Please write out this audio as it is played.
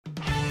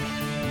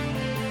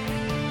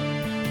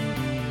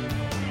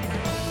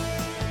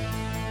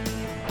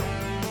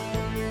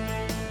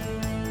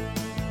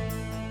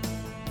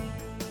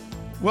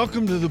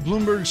Welcome to the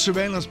Bloomberg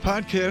Surveillance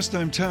Podcast.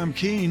 I'm Tom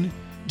Keene.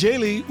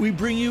 Daily, we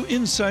bring you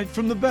insight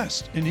from the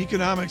best in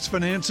economics,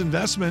 finance,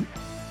 investment,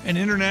 and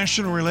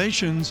international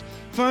relations.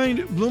 Find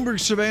Bloomberg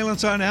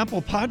Surveillance on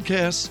Apple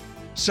Podcasts,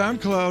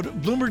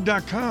 SoundCloud,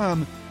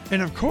 Bloomberg.com,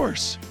 and of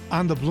course,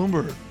 on the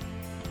Bloomberg.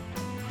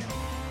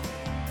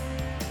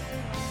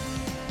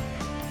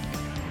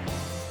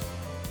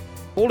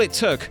 All it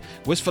took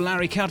was for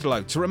Larry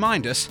Kudlow to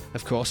remind us,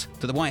 of course,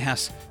 that the White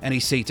House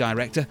NEC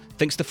director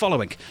thinks the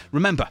following.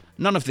 Remember,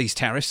 none of these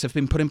tariffs have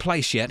been put in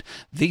place yet.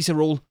 These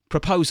are all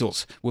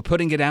proposals. We're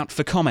putting it out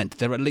for comment.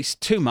 They're at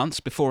least 2 months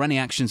before any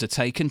actions are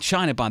taken.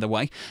 China, by the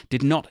way,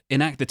 did not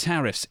enact the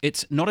tariffs.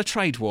 It's not a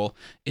trade war.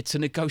 It's a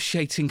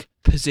negotiating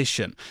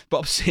position.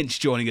 Bob Sinche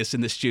joining us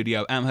in the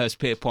studio, Amherst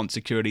Pierpont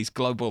Securities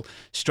global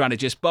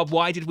strategist. Bob,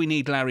 why did we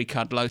need Larry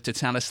Kudlow to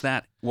tell us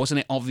that? Wasn't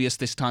it obvious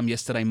this time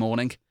yesterday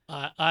morning?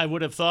 I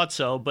would have thought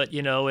so, but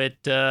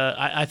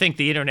I think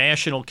the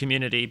international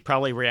community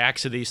probably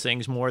reacts to these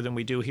things more than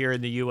we do here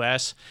in the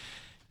U.S.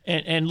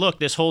 And look,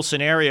 this whole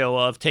scenario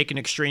of take an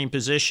extreme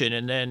position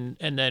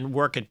and then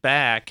work it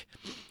back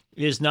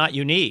is not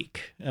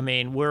unique. I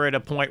mean, we're at a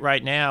point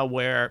right now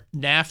where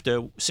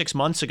NAFTA, 6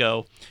 months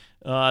ago,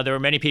 there were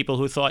many people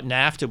who thought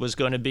NAFTA was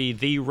going to be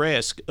the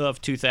risk of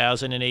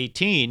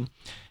 2018.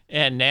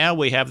 And now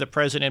we have the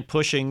president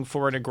pushing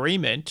for an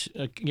agreement,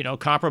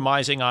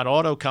 compromising on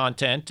auto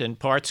content and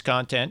parts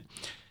content,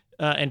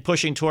 and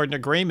pushing toward an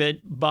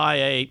agreement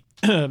by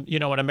an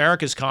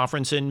America's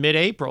conference in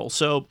mid-April.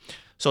 So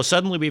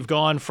suddenly we've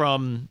gone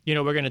from,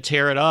 we're going to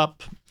tear it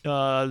up,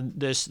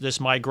 this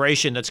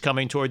migration that's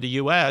coming toward the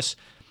U.S.,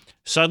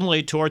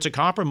 suddenly towards a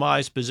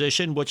compromise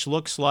position, which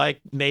looks like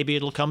maybe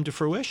it'll come to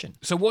fruition.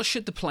 So what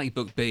should the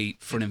playbook be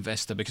for an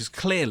investor? Because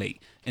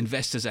clearly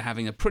investors are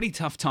having a pretty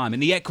tough time,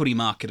 in the equity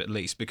market at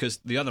least, because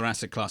the other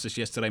asset classes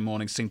yesterday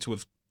morning seem to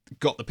have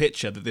got the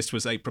picture that this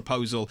was a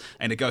proposal,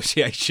 a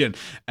negotiation,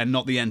 and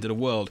not the end of the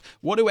world.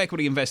 What do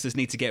equity investors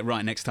need to get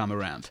right next time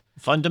around?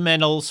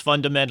 Fundamentals.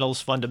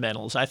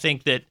 I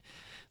think that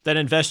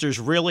investors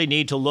really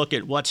need to look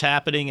at what's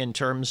happening in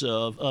terms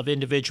of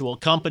individual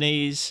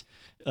companies.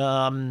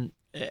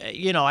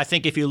 I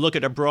think if you look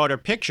at a broader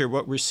picture,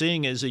 what we're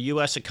seeing is a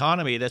U.S.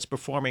 economy that's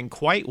performing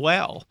quite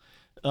well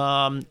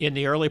in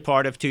the early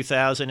part of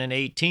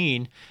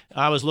 2018.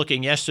 I was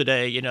looking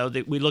yesterday,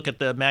 we look at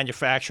the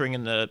manufacturing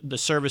and the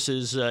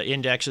services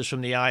indexes from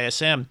the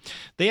ISM.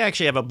 They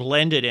actually have a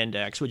blended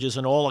index, which is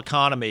an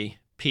all-economy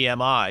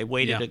PMI,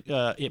 weighted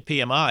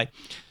PMI.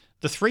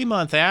 The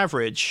 3-month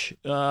average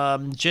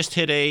just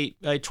hit a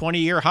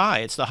 20-year high.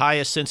 It's the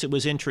highest since it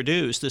was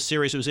introduced. This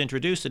series was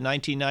introduced in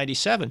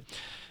 1997.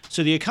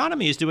 So the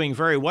economy is doing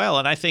very well,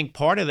 and I think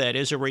part of that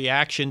is a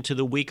reaction to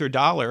the weaker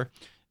dollar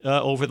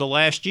over the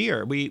last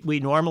year. We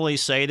normally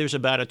say there's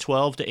about a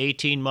 12 to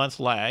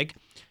 18-month lag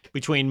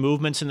between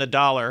movements in the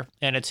dollar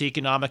and its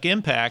economic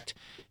impact.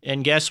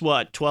 And guess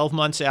what? 12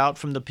 months out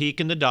from the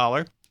peak in the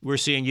dollar, we're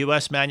seeing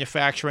U.S.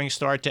 manufacturing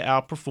start to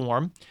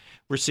outperform.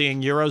 We're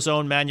seeing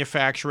Eurozone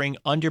manufacturing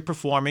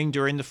underperforming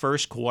during the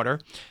first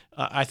quarter.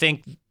 I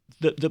think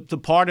the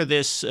part of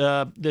this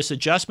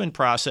adjustment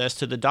process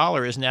to the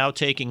dollar is now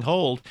taking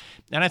hold,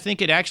 and I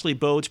think it actually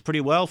bodes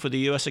pretty well for the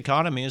U.S.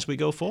 economy as we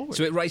go forward.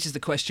 So it raises the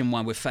question why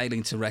we're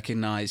failing to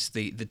recognize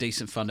the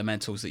decent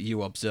fundamentals that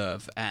you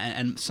observe.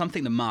 And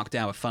something that Mark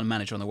Dow, a fund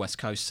manager on the West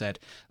Coast, said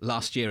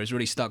last year has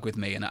really stuck with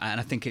me, and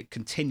I think it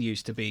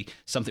continues to be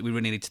something we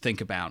really need to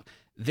think about.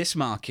 This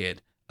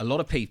market, a lot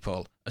of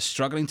people are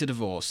struggling to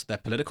divorce their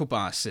political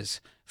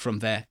biases from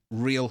their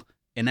real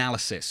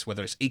analysis,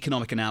 whether it's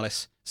economic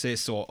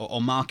analysis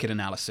or market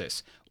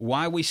analysis.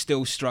 Why are we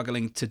still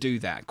struggling to do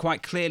that?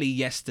 Quite clearly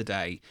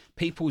yesterday,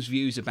 people's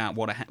views about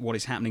what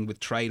is happening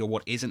with trade or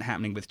what isn't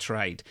happening with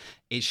trade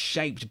is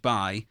shaped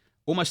by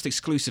almost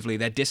exclusively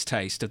their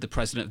distaste of the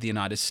President of the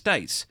United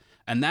States.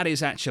 And that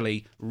is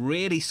actually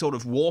really sort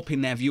of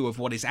warping their view of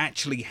what is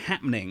actually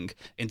happening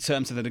in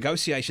terms of the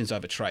negotiations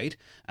over trade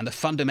and the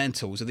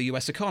fundamentals of the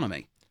U.S.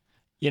 economy.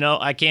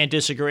 I can't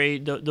disagree.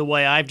 The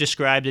way I've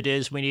described it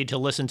is we need to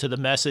listen to the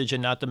message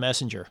and not the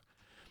messenger,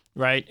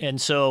 right?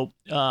 And so,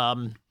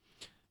 as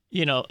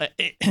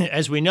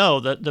we know,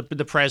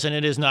 the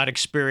president is not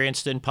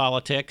experienced in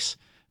politics.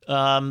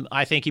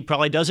 I think he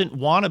probably doesn't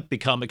want to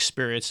become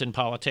experienced in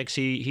politics.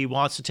 He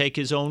wants to take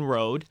his own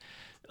road.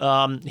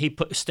 He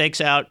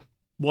stakes out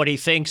what he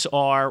thinks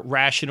are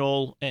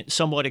rational and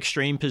somewhat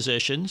extreme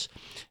positions,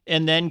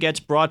 and then gets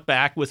brought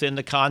back within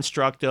the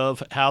construct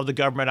of how the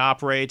government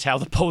operates, how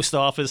the post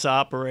office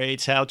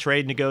operates, how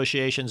trade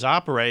negotiations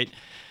operate.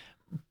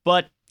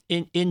 But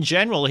in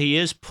general, he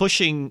is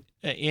pushing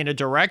in a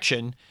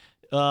direction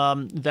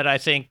that I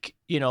think,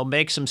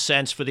 makes some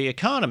sense for the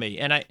economy.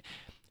 And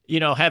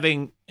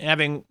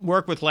having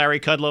worked with Larry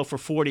Kudlow for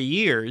 40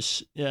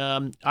 years,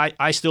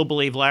 I still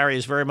believe Larry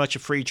is very much a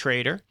free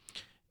trader.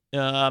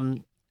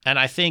 And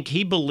I think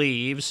he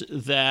believes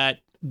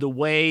that the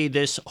way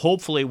this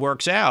hopefully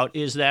works out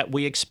is that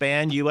we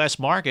expand U.S.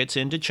 markets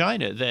into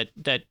China,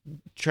 that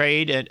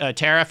trade and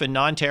tariff and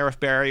non-tariff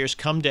barriers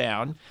come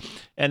down,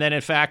 and then,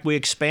 in fact, we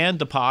expand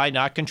the pie,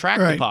 not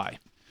contract the pie.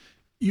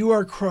 You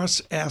are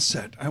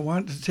cross-asset. I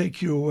want to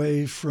take you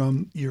away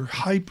from your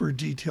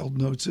hyper-detailed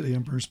notes at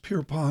Amherst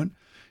Pierpont,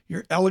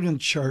 your elegant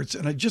charts,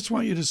 and I just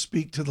want you to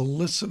speak to the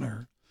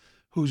listener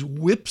who's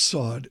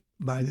whipsawed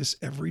by this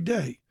every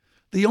day.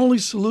 The only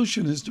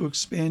solution is to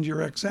expand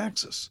your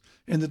x-axis,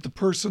 and that the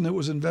person that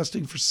was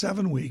investing for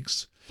 7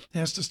 weeks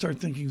has to start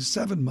thinking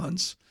 7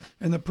 months,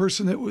 and the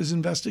person that was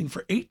investing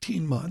for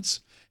 18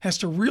 months has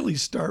to really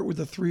start with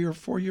a 3 or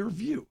 4 year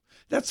view.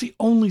 That's the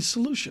only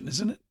solution,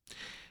 isn't it?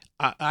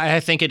 I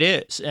think it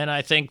is. And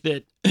I think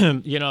that,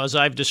 as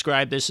I've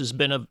described, this has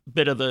been a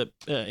bit of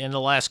in the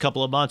last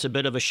couple of months, a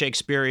bit of a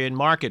Shakespearean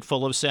market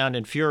full of sound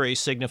and fury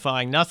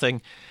signifying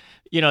nothing.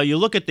 You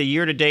look at the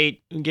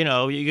year-to-date, you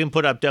can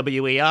put up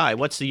WEI.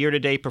 What's the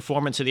year-to-date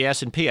performance of the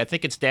S&P? I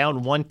think it's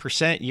down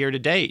 1%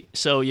 year-to-date.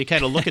 So you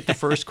kind of look at the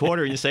first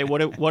quarter and you say,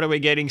 what are we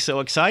getting so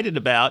excited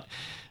about?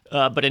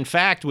 But in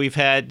fact, we've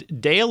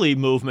had daily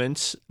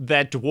movements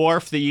that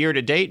dwarf the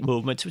year-to-date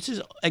movements, which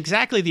is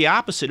exactly the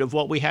opposite of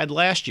what we had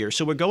last year.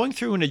 So we're going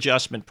through an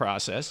adjustment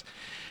process.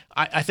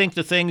 I think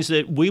the things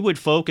that we would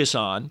focus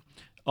on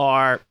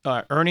are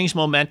earnings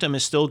momentum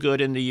is still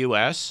good in the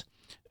U.S.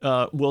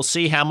 We'll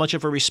see how much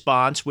of a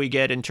response we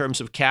get in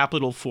terms of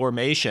capital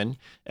formation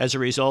as a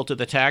result of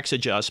the tax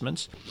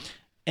adjustments,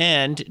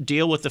 and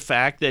deal with the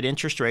fact that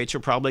interest rates are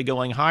probably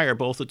going higher,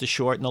 both at the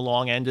short and the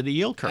long end of the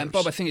yield curve. And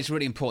Bob, I think it's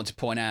really important to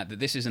point out that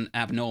this isn't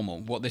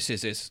abnormal. What this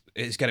is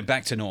getting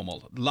back to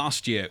normal.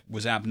 Last year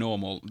was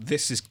abnormal.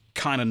 This is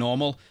kind of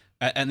normal.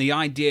 And the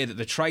idea that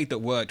the trade that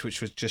worked, which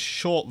was just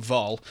short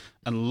vol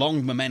and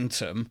long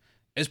momentum,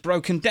 has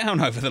broken down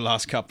over the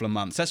last couple of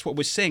months. That's what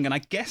we're seeing. And I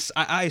guess,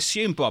 I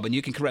assume, Bob, and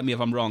you can correct me if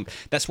I'm wrong,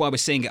 that's why we're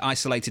seeing it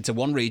isolated to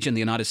one region, the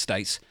United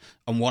States,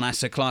 and one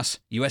asset class,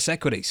 U.S.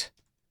 equities.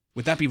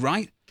 Would that be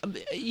right?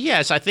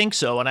 Yes, I think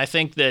so. And I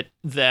think that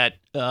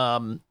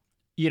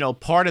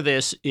part of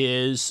this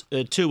is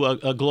to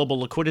a global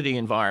liquidity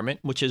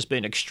environment, which has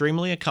been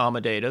extremely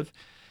accommodative.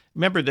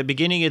 Remember, at the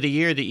beginning of the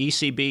year, the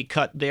ECB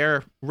cut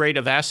their rate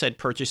of asset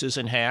purchases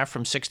in half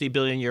from 60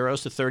 billion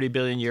euros to 30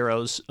 billion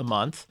euros a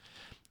month.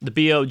 The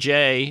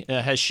BOJ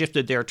has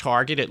shifted their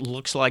target. It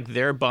looks like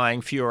they're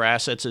buying fewer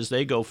assets as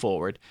they go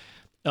forward.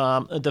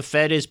 The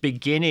Fed is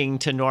beginning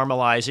to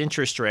normalize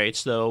interest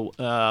rates, though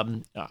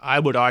I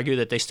would argue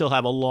that they still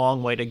have a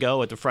long way to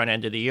go at the front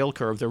end of the yield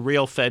curve. The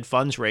real Fed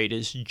funds rate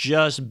is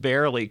just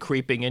barely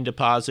creeping into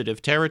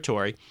positive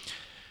territory.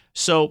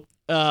 So,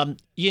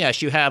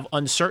 yes, you have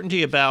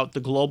uncertainty about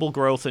the global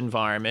growth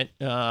environment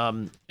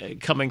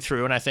coming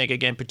through, and I think,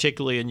 again,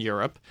 particularly in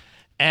Europe.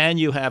 And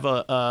you have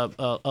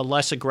a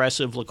less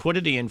aggressive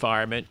liquidity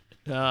environment.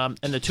 And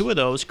the two of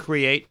those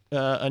create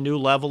a new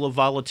level of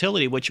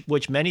volatility,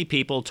 which many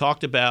people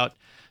talked about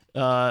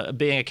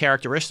being a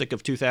characteristic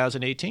of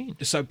 2018.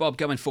 So, Bob,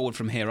 going forward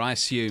from here, I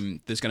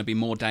assume there's going to be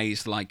more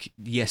days like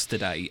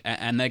yesterday,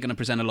 and they're going to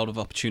present a lot of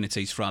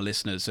opportunities for our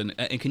listeners. And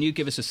can you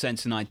give us a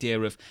sense and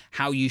idea of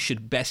how you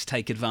should best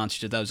take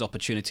advantage of those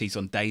opportunities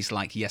on days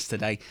like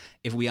yesterday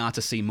if we are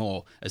to see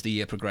more as the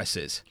year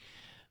progresses?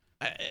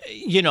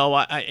 It's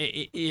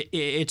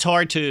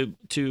hard to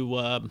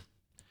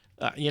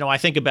I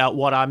think about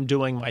what I'm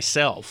doing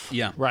myself,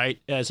 right,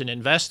 as an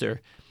investor.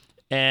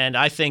 And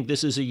I think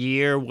this is a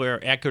year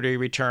where equity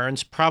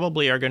returns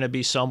probably are going to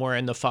be somewhere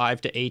in the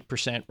 5 to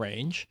 8%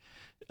 range.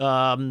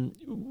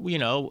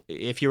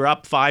 If you're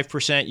up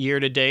 5% year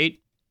to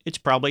date, it's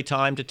probably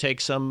time to take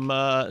some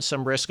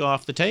risk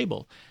off the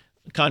table.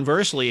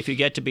 Conversely, if you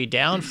get to be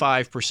down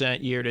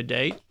 5% year to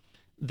date,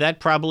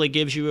 that probably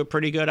gives you a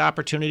pretty good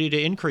opportunity to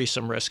increase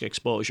some risk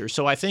exposure.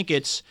 So I think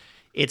it's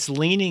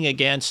leaning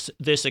against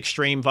this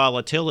extreme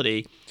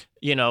volatility.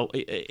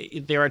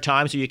 There are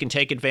times where you can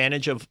take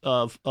advantage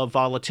of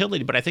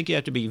volatility, but I think you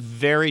have to be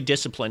very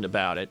disciplined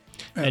about it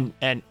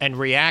and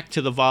react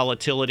to the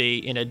volatility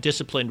in a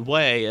disciplined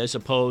way as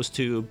opposed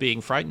to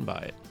being frightened by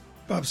it.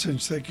 Bob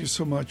Sinche, thank you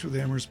so much with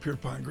Amherst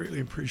Pierpont. Greatly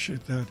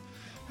appreciate that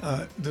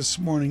this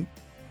morning.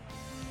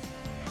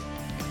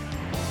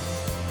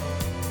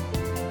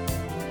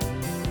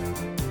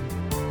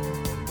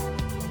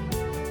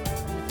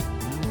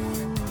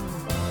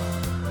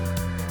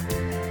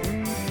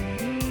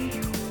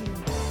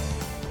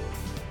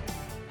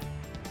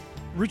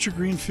 Richard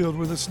Greenfield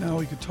with us now.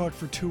 We could talk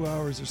for 2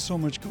 hours. There's so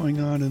much going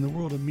on in the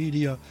world of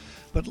media.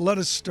 But let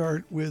us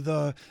start with,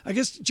 I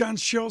guess, John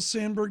Sheryl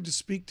Sandberg to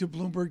speak to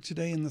Bloomberg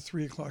today in the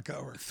 3 o'clock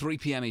hour. 3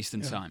 p.m. Eastern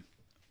time.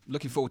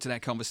 Looking forward to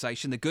that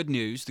conversation. The good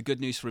news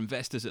for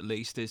investors at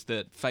least, is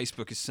that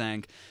Facebook is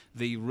saying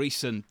the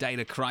recent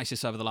data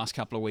crisis over the last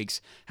couple of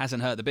weeks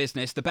hasn't hurt the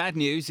business. The bad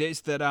news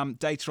is that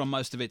data on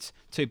most of its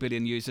 2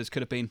 billion users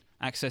could have been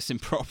accessed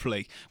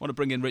improperly. I want to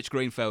bring in Rich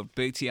Greenfield,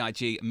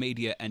 BTIG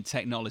media and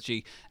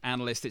technology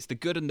analyst. It's the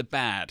good and the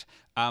bad.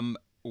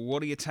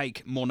 What do you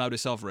take more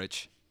notice of,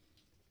 Rich?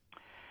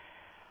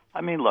 I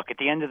mean, look, at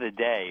the end of the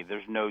day,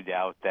 there's no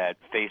doubt that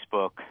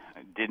Facebook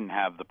didn't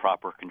have the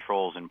proper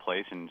controls in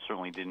place, and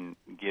certainly didn't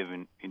give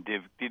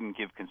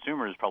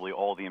consumers probably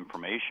all the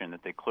information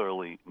that they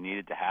clearly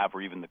needed to have,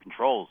 or even the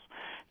controls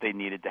they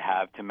needed to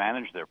have to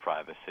manage their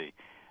privacy.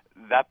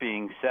 That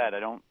being said, I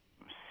don't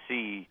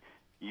see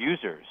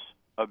users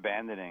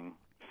abandoning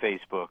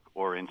Facebook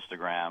or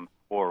Instagram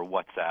or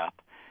WhatsApp.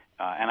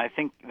 And I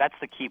think that's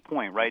the key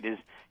point, right? Is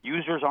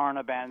users aren't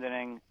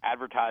abandoning,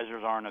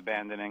 advertisers aren't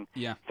abandoning.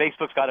 Yeah.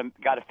 Facebook's got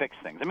to fix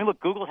things. I mean,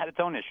 look, Google had its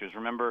own issues.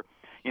 Remember,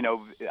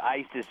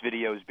 ISIS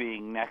videos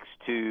being next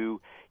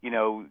to,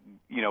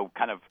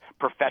 kind of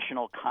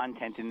professional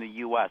content in the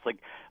U.S. Like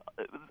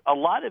a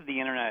lot of the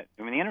internet.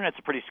 I mean, the internet's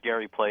a pretty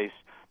scary place.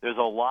 There's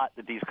a lot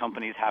that these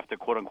companies have to,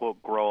 quote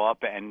unquote, grow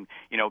up and,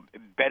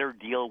 better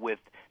deal with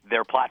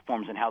their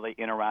platforms and how they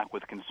interact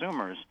with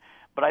consumers.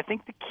 But I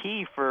think the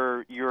key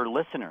for your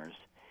listeners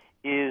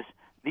is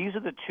these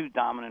are the two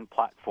dominant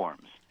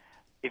platforms.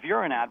 If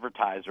you're an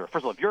advertiser,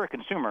 first of all, if you're a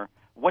consumer,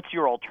 what's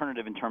your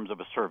alternative in terms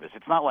of a service?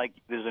 It's not like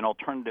there's an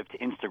alternative to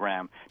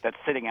Instagram that's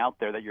sitting out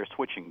there that you're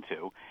switching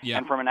to. Yeah.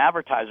 And from an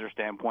advertiser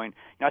standpoint,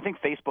 I think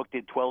Facebook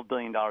did $12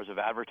 billion of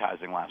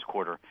advertising last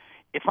quarter.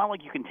 It's not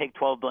like you can take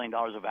 $12 billion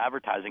of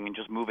advertising and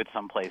just move it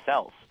someplace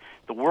else.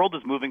 The world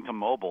is moving to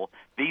mobile.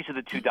 These are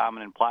the two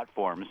dominant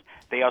platforms.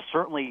 They are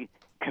certainly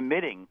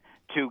committing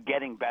to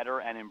getting better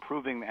and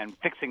improving and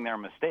fixing their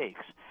mistakes.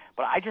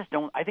 But I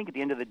think at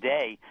the end of the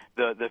day,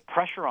 the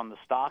pressure on the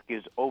stock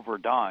is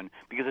overdone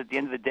because at the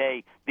end of the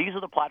day, these are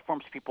the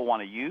platforms people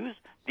want to use.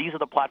 These are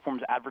the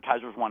platforms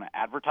advertisers want to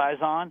advertise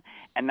on,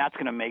 and that's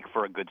going to make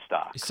for a good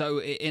stock.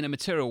 So in a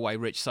material way,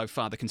 Rich, so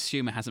far the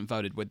consumer hasn't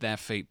voted with their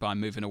feet by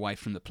moving away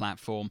from the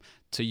platform.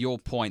 To your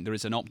point, there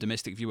is an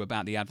optimistic view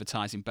about the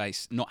advertising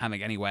base not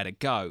having anywhere to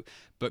go.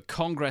 But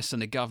Congress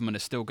and the government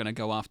are still going to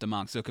go after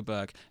Mark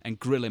Zuckerberg and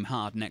grill him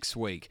hard next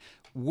week.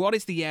 What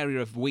is the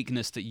area of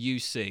weakness that you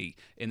see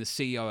in the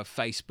CEO of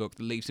Facebook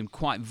that leaves him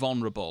quite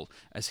vulnerable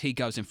as he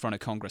goes in front of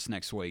Congress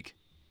next week?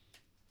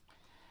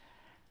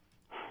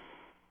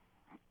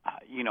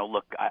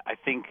 Look, I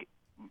think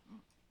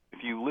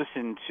if you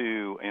listen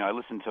to, I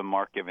listened to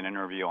Mark give an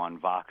interview on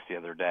Vox the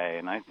other day,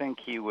 and I think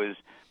he was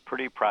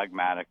pretty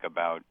pragmatic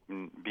about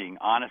being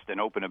honest and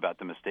open about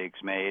the mistakes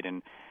made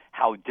and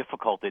how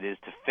difficult it is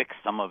to fix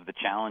some of the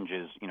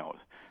challenges,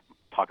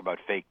 talk about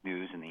fake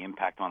news and the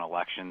impact on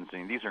elections. I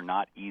mean, these are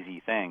not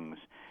easy things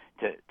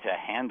to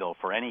handle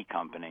for any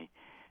company.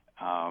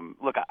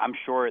 Look, I'm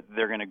sure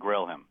they're going to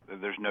grill him.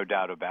 There's no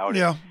doubt about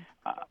it.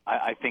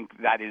 I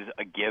think that is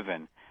a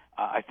given.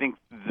 I think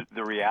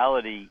the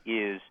reality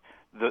is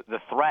the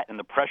threat and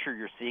the pressure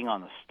you're seeing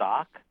on the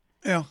stock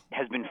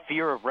has been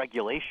fear of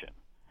regulation.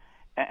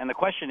 And the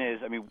question is,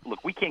 I mean,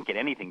 look, we can't get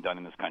anything done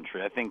in this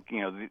country. I think,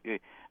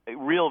 the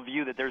real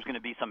view that there's going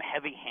to be some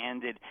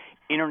heavy-handed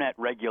internet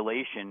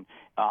regulation,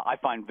 I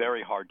find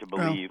very hard to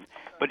believe.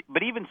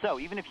 But even so,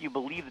 even if you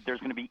believe that there's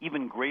going to be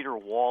even greater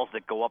walls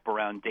that go up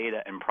around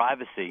data and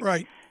privacy,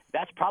 right,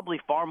 that's probably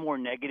far more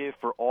negative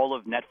for all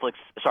of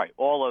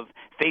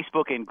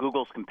Facebook and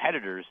Google's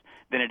competitors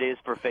than it is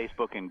for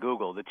Facebook and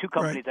Google. The two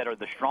companies that are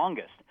the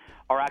strongest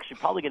are actually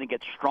probably going to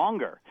get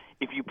stronger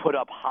if you put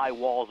up high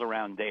walls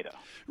around data.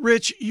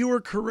 Rich, you were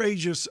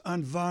courageous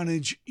on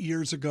Vonage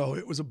years ago.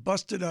 It was a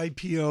busted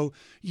IPO.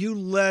 You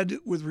led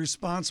with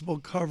responsible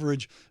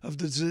coverage of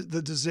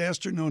the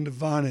disaster known to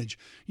Vonage.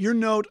 Your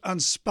note on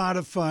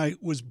Spotify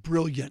was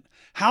brilliant.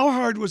 How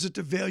hard was it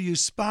to value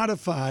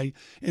Spotify,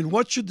 and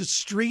what should the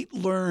street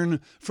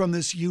learn from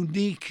this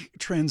unique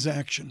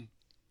transaction?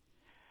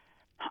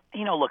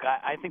 Look,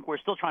 I think we're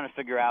still trying to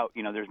figure out.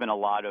 There's been a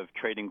lot of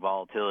trading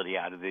volatility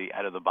out of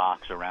the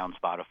box around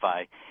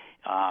Spotify.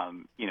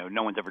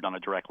 No one's ever done a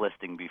direct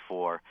listing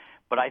before.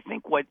 But I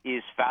think what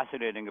is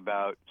fascinating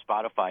about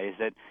Spotify is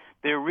that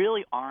there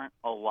really aren't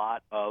a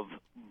lot of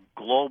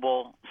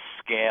global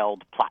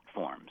scaled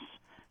platforms.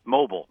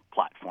 Mobile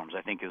platforms,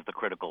 I think, is the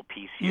critical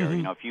piece here.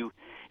 Mm-hmm. If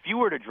you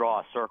were to draw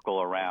a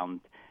circle around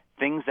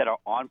things that are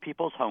on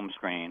people's home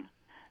screen,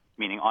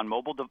 meaning on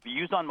mobile,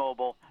 used on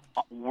mobile,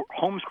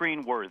 home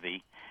screen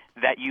worthy,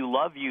 that you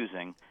love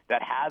using,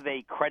 that have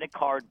a credit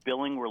card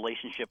billing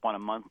relationship on a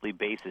monthly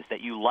basis,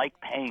 that you like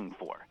paying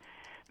for,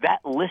 that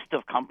list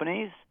of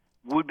companies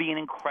would be an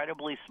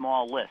incredibly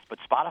small list. But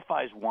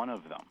Spotify is one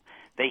of them.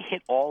 They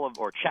hit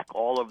check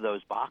all of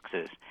those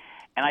boxes.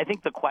 And I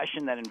think the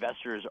question that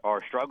investors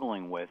are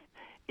struggling with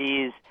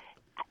is,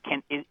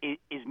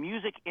 is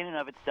music in and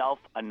of itself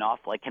enough?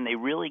 Like, can they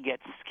really get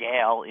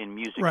scale in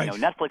music? Right.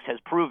 Netflix has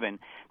proven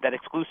that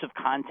exclusive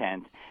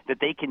content, that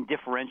they can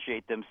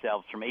differentiate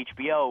themselves from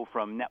HBO,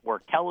 from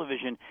network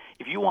television.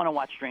 If you want to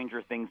watch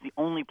Stranger Things, the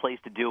only place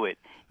to do it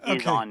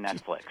is on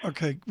Netflix.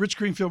 Okay, Rich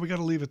Greenfield, we got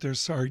to leave it there.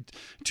 Sorry,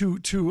 too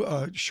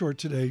short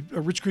today.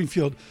 Rich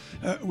Greenfield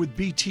with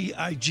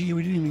BTIG.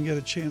 We didn't even get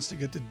a chance to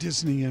get to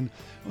Disney and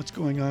what's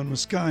going on with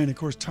Sky, and of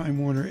course Time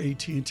Warner,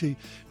 AT&T.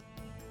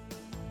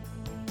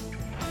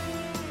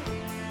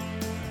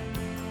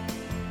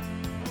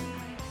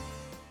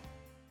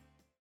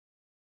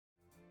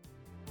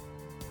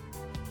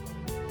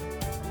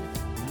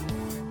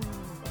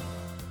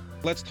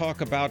 Let's talk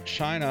about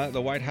China.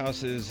 The White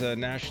House's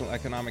National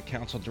Economic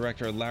Council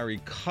Director Larry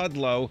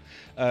Kudlow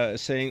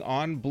saying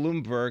on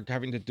Bloomberg,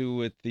 having to do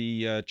with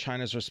the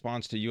China's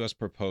response to U.S.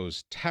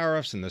 proposed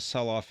tariffs and the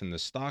sell-off in the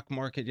stock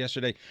market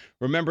yesterday.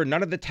 Remember,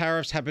 none of the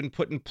tariffs have been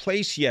put in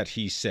place yet,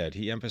 he said.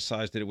 He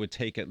emphasized that it would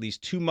take at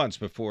least 2 months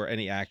before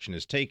any action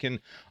is taken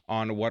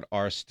on what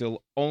are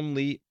still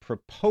only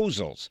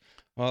proposals.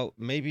 Well,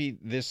 maybe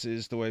this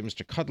is the way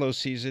Mr. Kudlow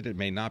sees it. It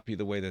may not be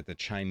the way that the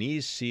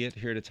Chinese see it.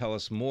 Here to tell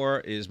us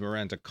more is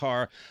Miranda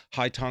Carr,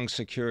 Haitong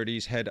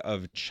Securities Head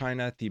of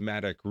China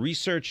Thematic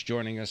Research,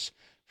 joining us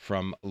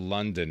from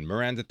London.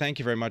 Miranda, thank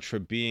you very much for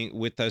being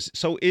with us.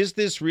 So is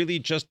this really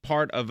just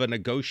part of a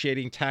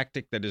negotiating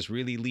tactic that is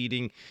really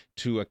leading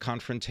to a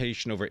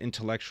confrontation over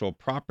intellectual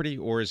property,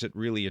 or is it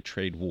really a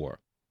trade war?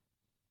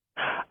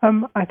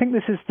 I think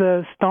this is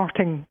the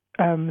starting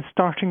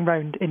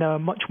round in a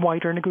much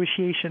wider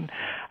negotiation.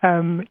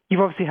 You've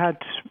obviously had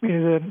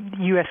the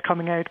US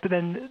coming out, but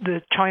then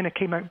the China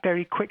came out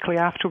very quickly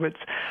afterwards,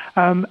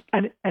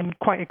 and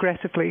quite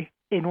aggressively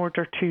in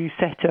order to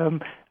set a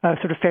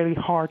sort of fairly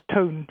hard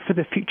tone for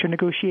the future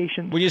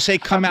negotiations. When you say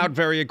come out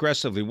very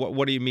aggressively,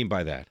 what do you mean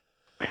by that?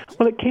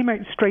 Well, it came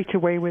out straight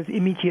away with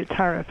immediate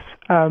tariffs,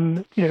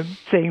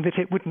 saying that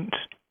it wouldn't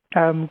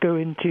go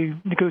into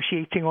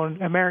negotiating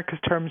on America's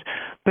terms,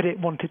 but it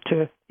wanted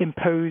to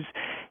impose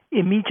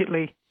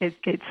immediately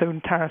its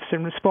own tariffs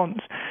in response.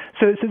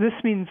 So this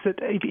means that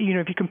if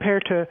you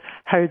compare to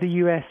how the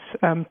US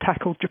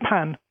tackled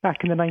Japan back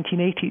in the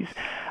 1980s,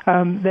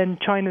 then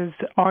China's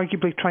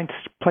arguably trying to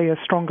play a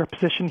stronger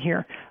position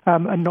here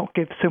and not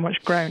give so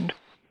much ground.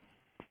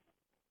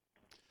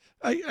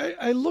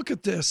 I look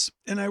at this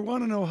and I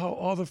want to know how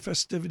all the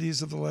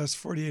festivities of the last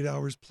 48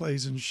 hours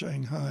plays in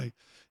Shanghai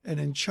and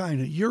in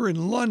China. You're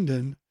in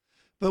London,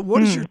 but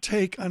what is your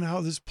take on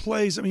how this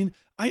plays? I mean,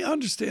 I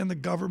understand the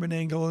government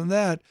angle in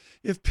that.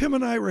 If Pim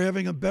and I were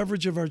having a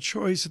beverage of our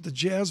choice at the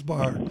jazz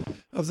bar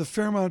of the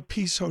Fairmont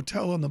Peace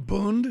Hotel on the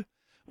Bund,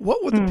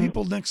 what would the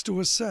people next to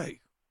us say?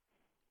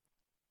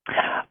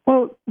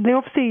 Well,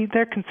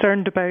 they're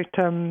concerned about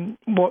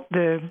what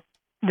the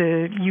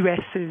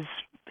U.S. is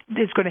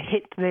going to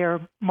hit their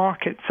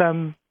markets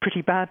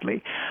pretty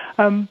badly.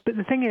 But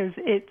the thing is,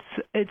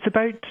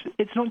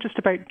 it's not just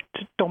about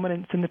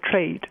dominance in the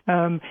trade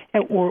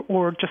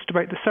or just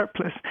about the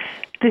surplus.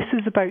 This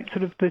is about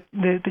sort of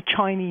the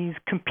Chinese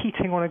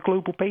competing on a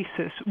global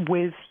basis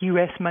with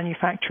U.S.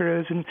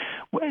 manufacturers, and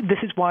this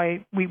is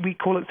why we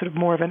call it sort of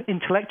more of an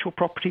intellectual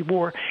property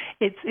war.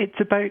 It's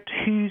about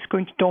who's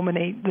going to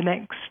dominate the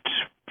next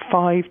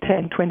 5,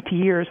 10, 20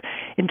 years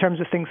in terms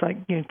of things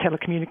like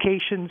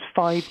telecommunications,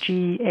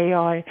 5G,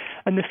 AI,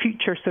 and the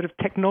future sort of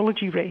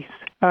technology race.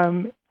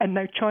 And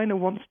now China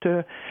wants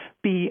to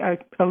be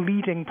a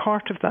leading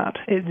part of that.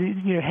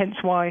 Hence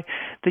why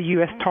the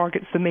U.S.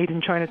 targets the Made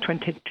in China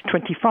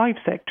 2025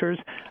 sectors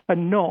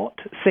and not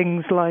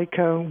things like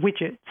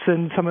widgets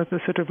and some of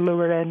the sort of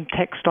lower-end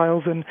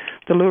textiles and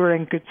the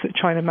lower-end goods that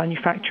China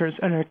manufactures,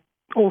 and are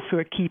also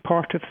a key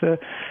part of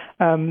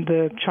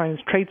the China's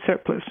trade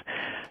surplus.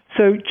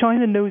 So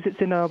China knows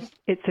it's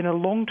in a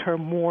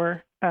long-term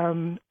war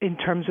in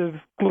terms of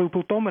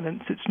global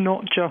dominance. It's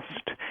not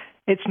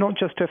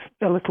just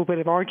a little bit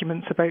of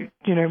arguments about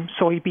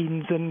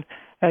soybeans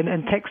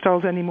and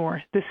textiles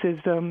anymore. This is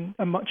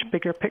a much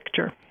bigger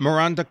picture.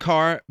 Miranda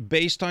Carr,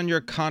 based on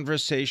your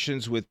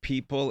conversations with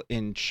people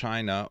in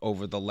China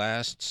over the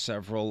last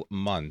several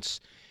months,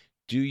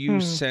 do you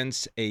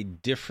sense a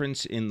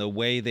difference in the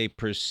way they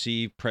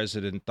perceive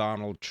President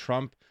Donald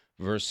Trump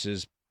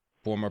versus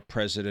former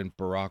President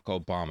Barack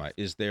Obama?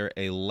 Is there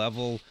a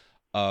level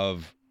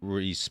of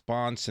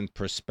response and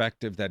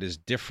perspective that is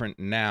different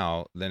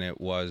now than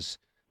it was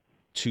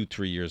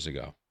 2-3 years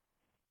ago?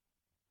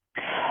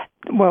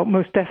 Well,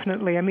 most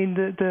definitely. I mean,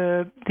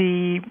 the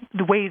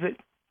way that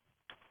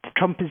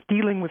Trump is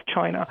dealing with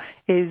China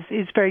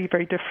is very,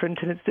 very different,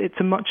 and it's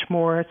a much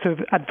more sort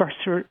of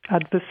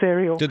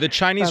adversarial. Do the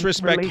Chinese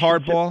respect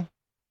hardball?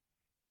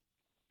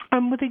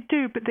 Well, they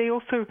do, but they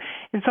also,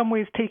 in some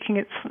ways, taking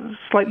it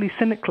slightly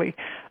cynically.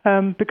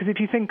 Because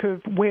if you think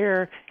of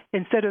where,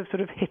 instead of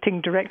sort of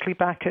hitting directly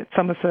back at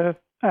some of the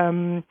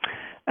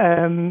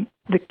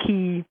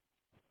key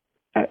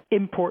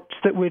imports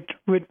that would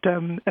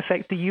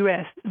affect the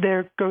U.S.,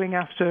 they're going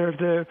after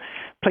the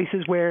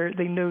places where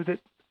they know that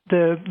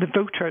the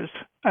voters,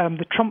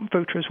 the Trump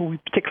voters, will be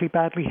particularly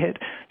badly hit.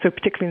 So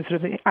particularly in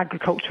sort of the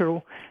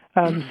agricultural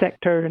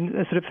sector and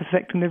sort of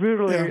affecting the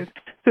rural areas.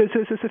 So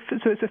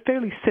it's a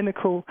fairly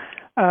cynical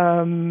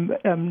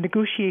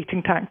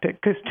negotiating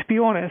tactic, because to be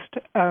honest,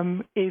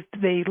 if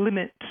they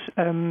limit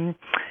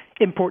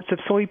imports of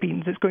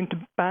soybeans, it's going to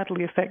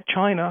badly affect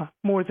China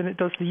more than it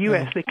does the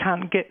U.S. They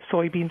can't get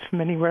soybeans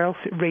from anywhere else.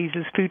 It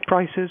raises food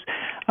prices,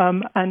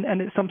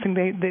 and it's something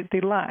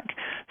they lack.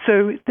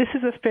 So this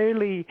is a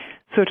fairly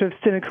sort of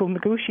cynical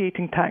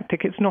negotiating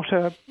tactic. It's not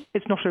a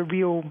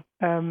real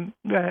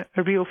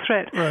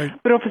threat. Right.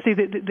 But obviously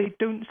they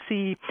don't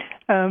see.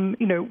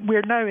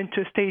 We're now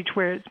into a stage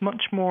where it's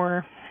much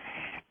more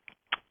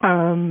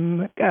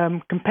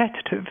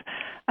competitive.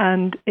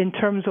 And in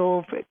terms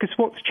of, because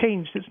what's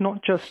changed, it's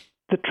not just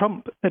the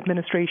Trump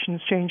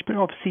administration's changed, but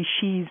obviously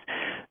Xi's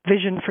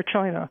vision for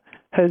China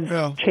has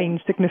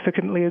changed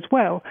significantly as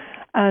well.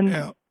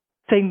 And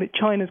saying that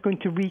China is going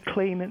to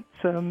reclaim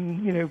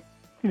its,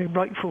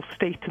 rightful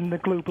state in the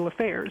global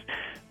affairs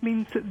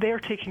means that they're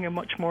taking a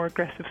much more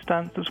aggressive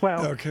stance as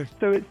well. Okay.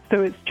 So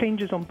it's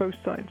changes on both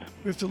sides.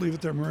 We have to leave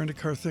it there. Miranda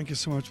Carr, thank you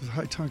so much with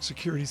High Tongue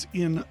Securities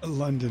in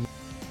London.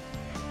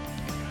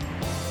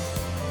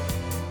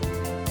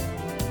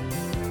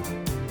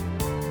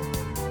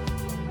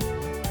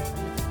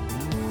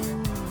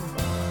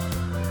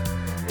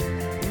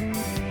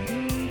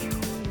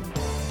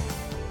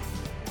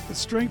 The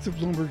strength of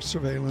Bloomberg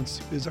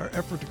surveillance is our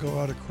effort to go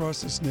out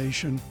across this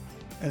nation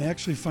and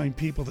actually find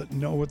people that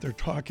know what they're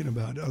talking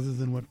about, other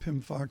than what Pim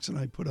Fox and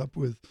I put up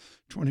with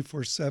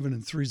 24/7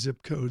 and 3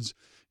 zip codes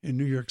in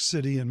New York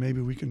City, and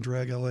maybe we can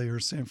drag LA or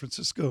San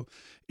Francisco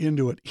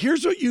into it.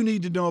 Here's what you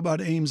need to know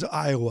about Ames,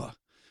 Iowa.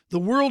 The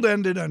world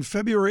ended on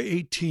February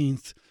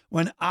 18th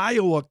when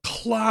Iowa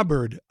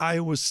clobbered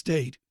Iowa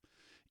State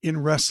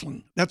in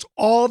wrestling. That's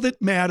all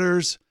that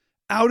matters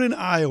out in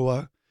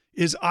Iowa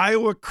is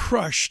Iowa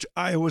crushed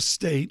Iowa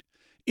State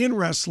in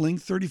wrestling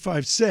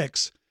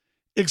 35-6.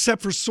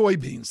 Except for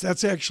soybeans.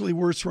 That's actually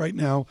worse right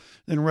now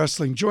than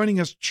wrestling. Joining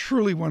us,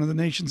 truly one of the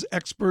nation's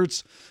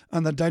experts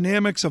on the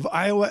dynamics of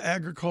Iowa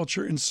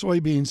agriculture and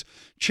soybeans,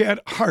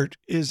 Chad Hart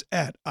is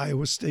at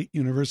Iowa State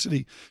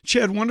University.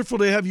 Chad, wonderful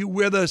to have you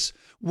with us.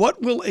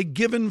 What will a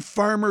given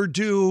farmer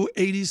do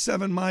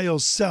 87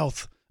 miles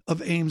south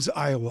of Ames,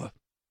 Iowa?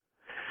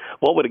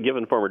 What would a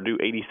given farmer do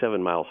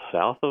 87 miles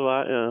south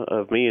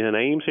of me in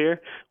Ames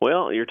here?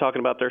 Well, you're talking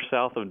about they're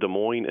south of Des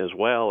Moines as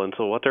well, and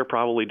so what they're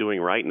probably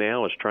doing right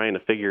now is trying to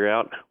figure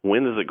out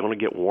when is it going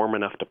to get warm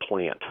enough to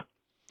plant.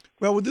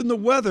 Well, within the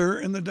weather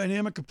and the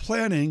dynamic of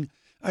planting,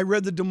 I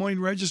read the Des Moines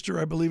Register,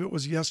 I believe it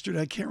was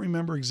yesterday, I can't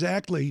remember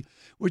exactly,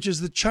 which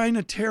is the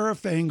China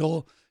tariff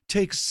angle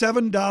takes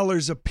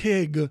 $7 a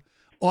pig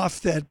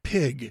off that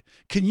pig.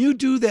 Can you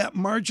do that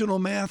marginal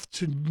math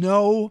to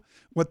know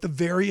what the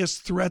various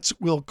threats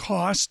will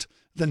cost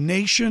the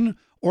nation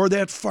or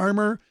that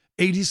farmer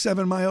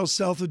 87 miles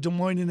south of Des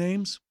Moines and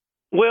Ames?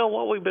 Well,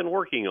 what we've been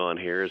working on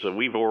here is that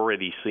we've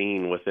already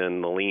seen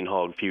within the lean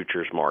hog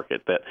futures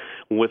market that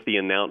with the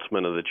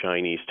announcement of the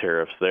Chinese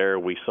tariffs there,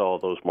 we saw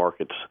those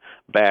markets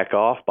back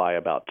off by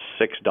about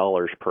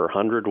 $6 per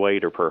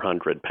hundredweight or per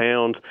 100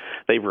 pounds.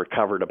 They've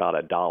recovered about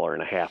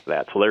 $1.50 of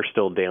that, so they're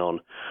still down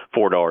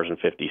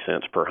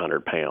 $4.50 per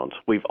 100 pounds.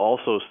 We've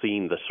also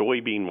seen the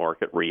soybean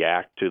market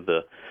react to the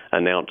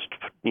announced,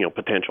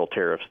 potential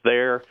tariffs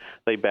there.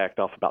 They backed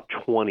off about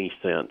 20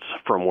 cents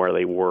from where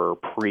they were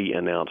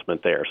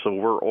pre-announcement there.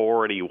 So we're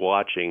already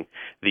watching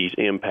these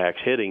impacts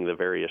hitting the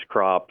various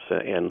crops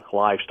and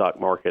livestock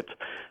markets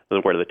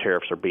where the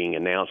tariffs are being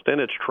announced,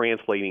 and it's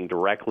translating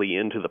directly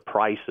into the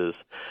prices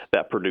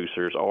that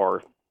producers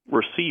are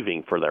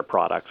receiving for their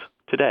products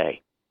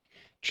today.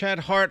 Chad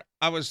Hart,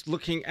 I was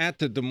looking at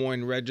the Des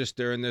Moines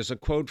Register, and there's a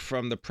quote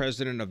from the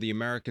president of the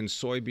American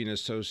Soybean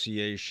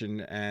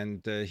Association,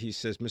 and he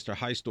says, Mr.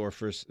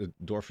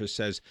 Heisdorfer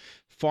says,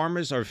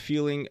 farmers are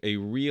feeling a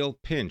real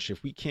pinch.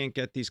 If we can't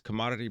get these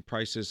commodity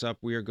prices up,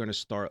 we are going to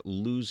start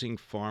losing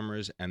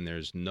farmers, and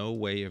there's no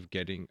way of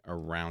getting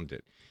around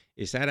it.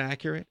 Is that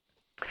accurate?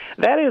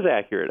 That is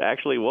accurate.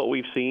 Actually, what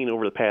we've seen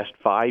over the past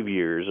 5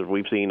 years is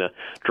we've seen a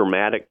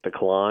dramatic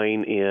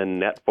decline in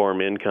net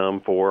farm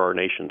income for our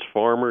nation's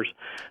farmers.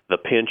 The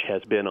pinch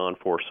has been on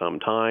for some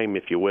time,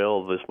 if you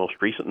will. This most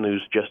recent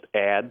news just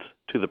adds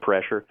to the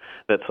pressure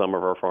that some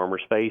of our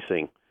farmers are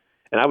facing.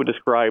 And I would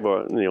describe,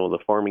 the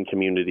farming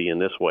community in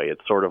this way.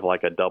 It's sort of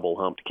like a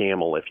double-humped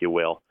camel, if you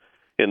will.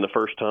 In the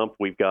first hump,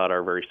 we've got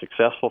our very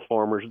successful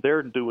farmers.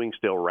 They're doing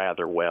still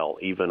rather well,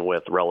 even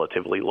with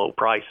relatively low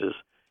prices,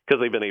 because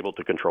they've been able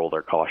to control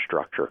their cost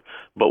structure.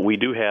 But we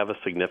do have a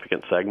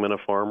significant segment of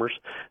farmers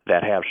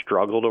that have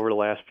struggled over the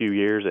last few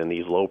years, and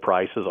these low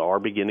prices are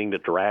beginning to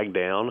drag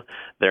down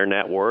their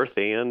net worth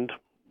and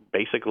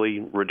basically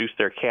reduce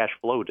their cash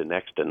flow to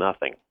next to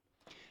nothing.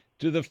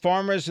 Do the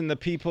farmers and the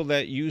people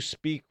that you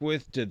speak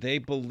with, do they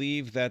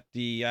believe that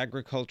the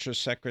Agriculture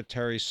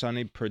Secretary,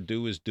 Sonny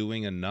Perdue, is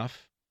doing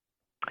enough?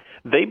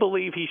 They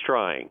believe he's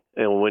trying.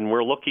 And when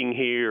we're looking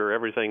here,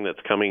 everything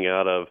that's coming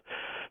out of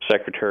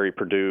Secretary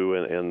Perdue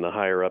and the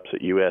higher-ups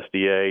at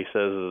USDA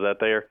says is that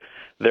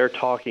they're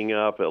talking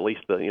up at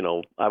least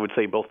I would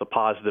say both the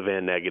positive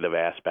and negative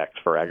aspects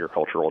for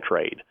agricultural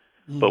trade.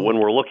 Mm-hmm. But when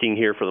we're looking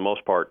here, for the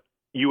most part,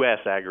 U.S.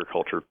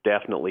 agriculture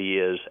definitely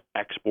is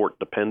export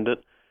dependent.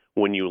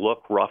 When you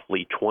look,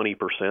 roughly 20%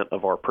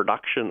 of our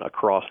production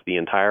across the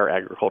entire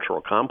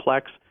agricultural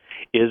complex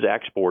is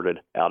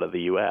exported out of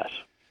the U.S.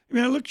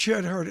 I look,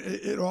 Chad Hart,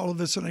 at all of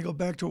this, and I go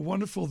back to a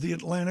wonderful The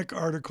Atlantic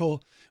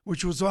article,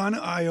 which was on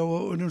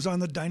Iowa, and it was on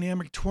the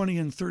dynamic 20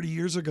 and 30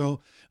 years ago,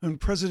 when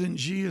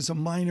President Xi, as a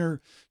minor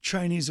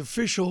Chinese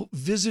official,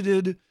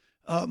 visited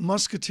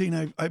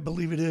Muscatine, I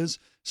believe it is,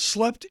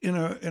 slept in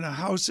a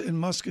house in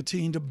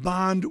Muscatine to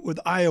bond with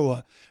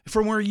Iowa.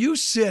 From where you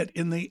sit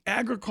in the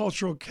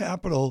agricultural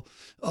capital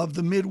of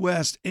the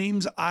Midwest,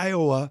 Ames,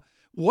 Iowa,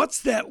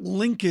 what's that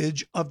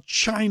linkage of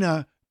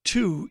China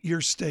to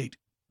your state?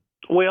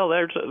 Well,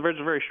 there's a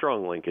very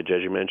strong linkage,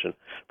 as you mentioned.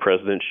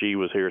 President Xi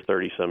was here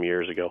 30-some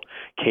years ago,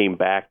 came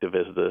back to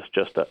visit us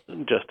just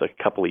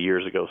a couple of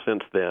years ago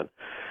since then.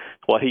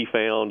 What he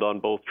found on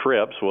both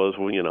trips was,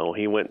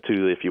 he went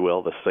to, if you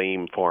will, the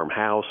same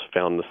farmhouse,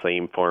 found the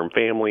same farm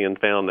family, and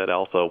found that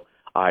also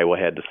Iowa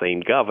had the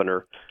same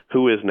governor,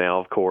 who is now,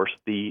 of course,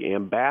 the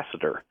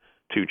ambassador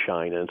to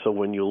China. And so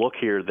when you look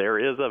here, there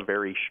is a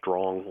very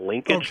strong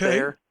linkage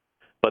there,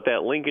 but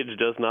that linkage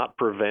does not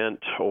prevent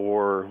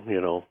or,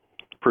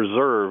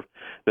 preserve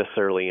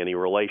necessarily any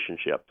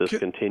relationship. This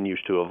continues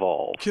to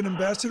evolve. Can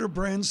Ambassador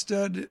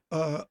Branstad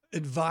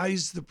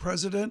advise the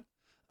president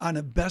on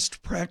a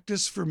best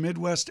practice for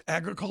Midwest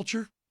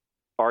agriculture?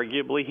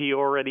 Arguably, he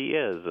already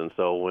is. And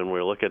so when we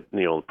look at,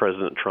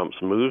 President Trump's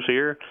moves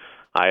here,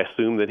 I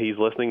assume that he's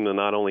listening to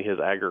not only his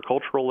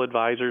agricultural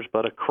advisors,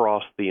 but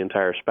across the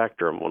entire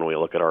spectrum when we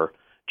look at our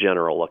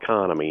general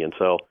economy. And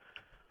so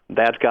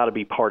that's got to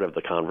be part of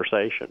the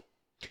conversation.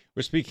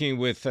 We're speaking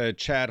with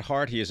Chad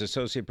Hart. He is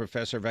Associate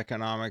Professor of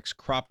Economics,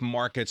 Crop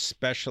Market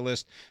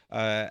Specialist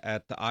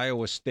at the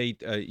Iowa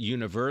State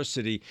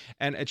University.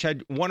 And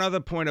Chad, one other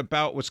point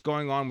about what's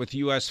going on with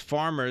U.S.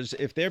 farmers,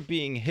 if they're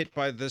being hit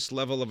by this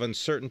level of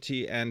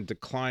uncertainty and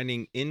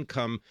declining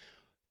income,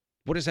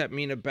 what does that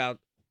mean about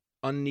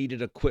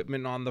unneeded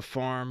equipment on the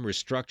farm,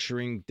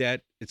 restructuring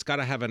debt? It's got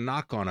to have a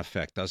knock-on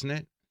effect, doesn't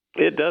it?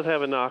 It does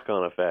have a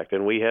knock-on effect,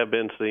 and we have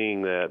been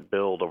seeing that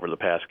build over the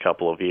past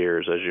couple of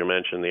years. As you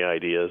mentioned, the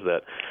idea is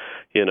that,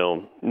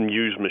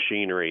 used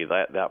machinery,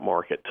 that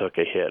market took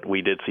a hit.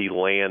 We did see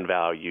land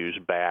values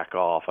back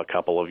off a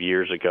couple of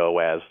years ago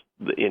as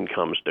the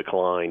incomes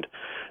declined.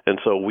 And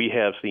so we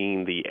have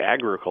seen the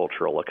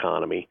agricultural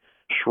economy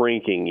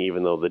shrinking,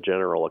 even though the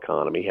general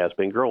economy has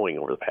been growing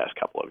over the past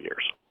couple of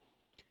years.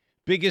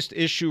 Biggest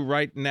issue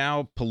right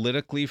now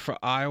politically for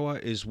Iowa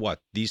is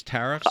what? These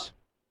tariffs?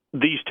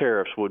 These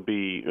tariffs would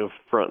be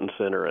front and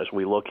center as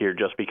we look here,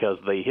 just because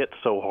they hit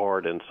so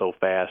hard and so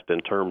fast in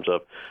terms of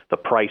the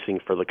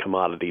pricing for the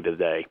commodity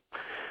today.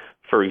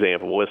 For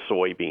example, with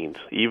soybeans,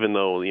 even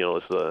though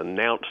the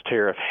announced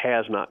tariff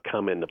has not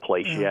come into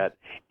place yet,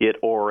 it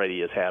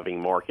already is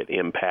having market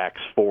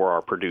impacts for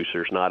our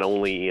producers, not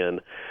only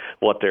in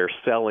what they're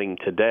selling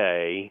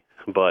today,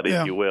 but,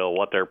 if you will,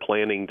 what they're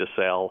planning to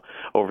sell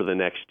over the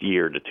next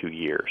year to 2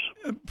 years.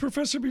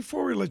 Professor,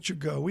 before we let you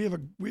go, we have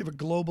a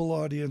global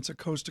audience, a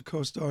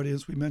coast-to-coast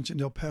audience. We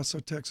mentioned El Paso,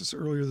 Texas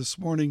earlier this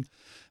morning.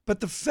 But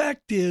the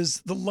fact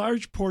is, the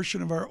large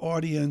portion of our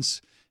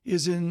audience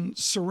is in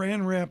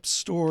saran-wrap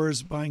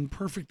stores buying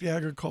perfect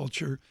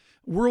agriculture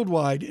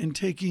worldwide and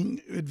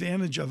taking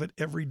advantage of it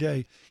every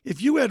day.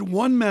 If you had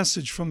one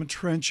message from the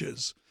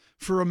trenches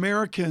for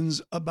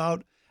Americans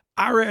about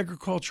our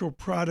agricultural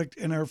product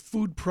and our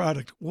food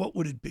product, what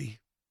would it be?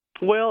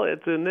 Well,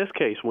 it's in this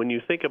case, when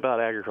you think about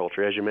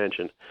agriculture, as you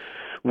mentioned,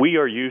 we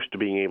are used to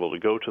being able to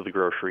go to the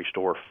grocery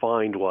store,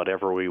 find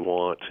whatever we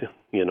want,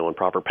 in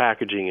proper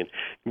packaging, and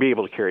be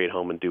able to carry it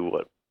home and do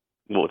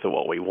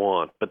what we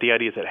want. But the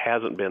idea is it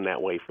hasn't been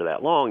that way for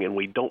that long, and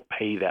we don't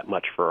pay that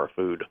much for our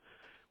food.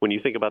 When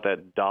you think about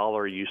that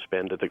dollar you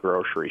spend at the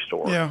grocery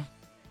store,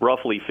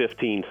 roughly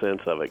 15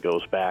 cents of it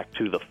goes back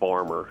to the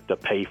farmer to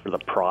pay for the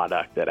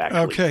product that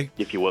actually,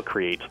 if you will,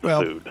 creates the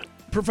food.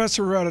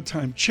 Professor, we're out of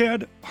time.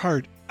 Chad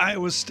Hart,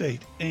 Iowa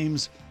State,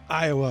 Ames,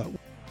 Iowa.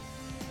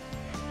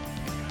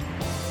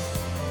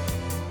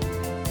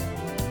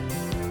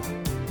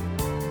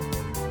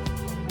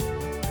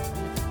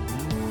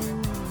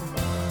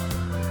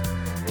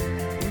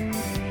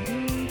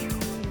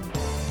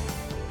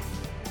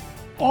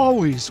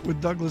 Always with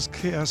Douglas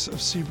Cass of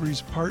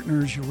Seabreeze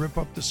Partners, you rip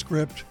up the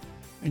script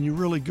and you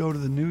really go to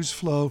the news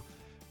flow.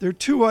 There are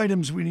two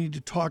items we need to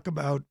talk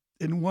about,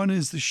 and one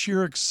is the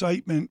sheer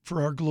excitement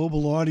for our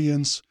global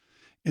audience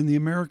in the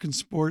American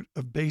sport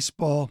of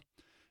baseball,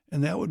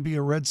 and that would be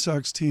a Red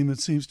Sox team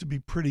that seems to be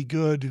pretty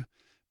good.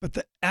 But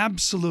the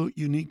absolute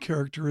unique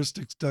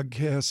characteristics, Doug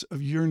Cass,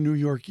 of your New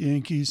York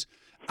Yankees,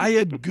 I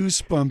had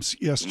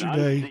goosebumps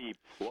yesterday.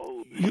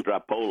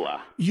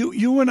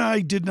 You and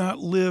I did not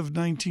live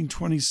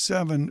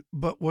 1927,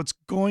 but what's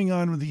going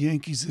on with the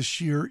Yankees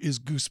this year is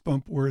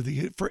goosebump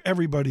worthy for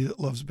everybody that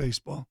loves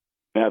baseball.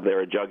 Yeah,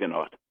 they're a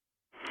juggernaut.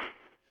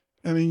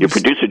 I mean, your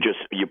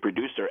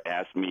producer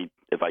asked me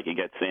if I could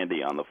get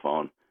Sandy on the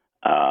phone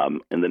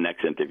in the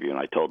next interview, and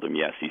I told him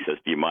yes. He says,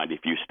 "Do you mind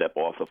if you step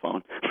off the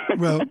phone?"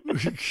 Well,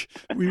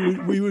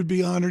 we would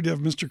be honored to have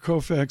Mr.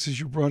 Koufax, as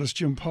you brought us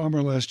Jim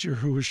Palmer last year,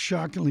 who was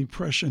shockingly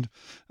prescient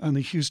on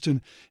the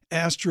Houston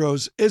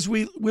Astros. As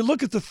we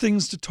look at the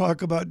things to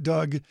talk about,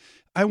 Doug,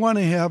 I want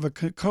to have a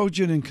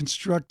cogent and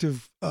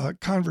constructive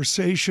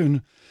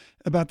conversation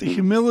about the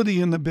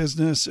humility in the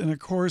business, and of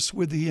course,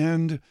 with the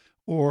end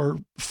or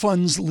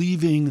funds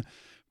leaving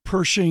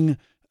Pershing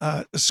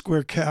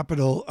Square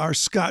Capital. Our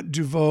Scott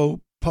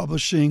Duveau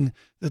publishing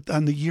that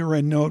on the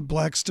year-end note,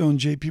 Blackstone,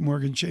 J.P.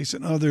 Morgan Chase,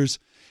 and others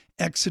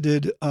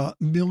exited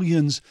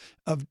millions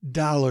of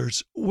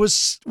dollars.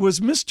 Was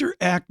Mr.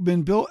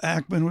 Ackman, Bill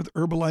Ackman, with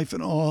Herbalife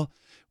and all,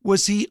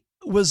 was he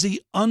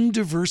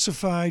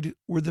undiversified?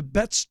 Were the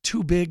bets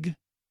too big?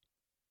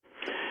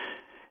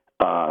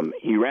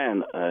 He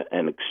ran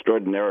an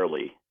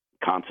extraordinarily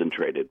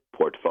concentrated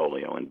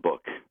portfolio and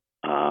book,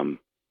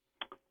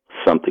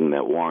 something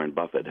that Warren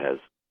Buffett has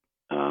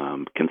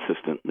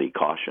consistently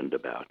cautioned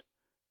about.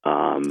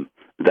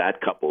 That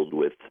coupled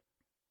with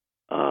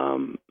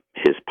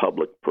his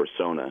public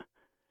persona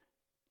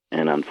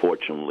and,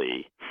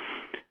 unfortunately,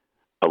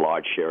 a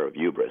large share of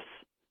hubris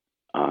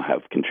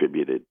have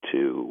contributed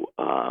to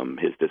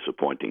his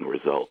disappointing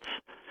results.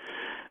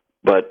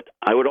 But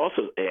I would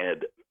also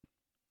add,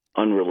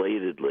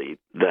 unrelatedly,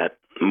 that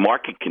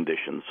market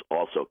conditions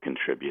also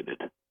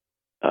contributed,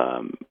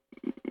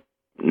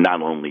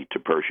 not only to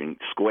Pershing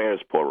Square's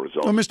poor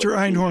results. Oh, Mr.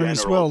 Einhorn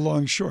as well,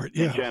 long short.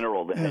 Yeah. In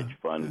general, the hedge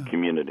fund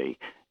community.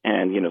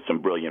 And,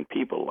 some brilliant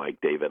people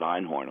like David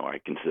Einhorn, who I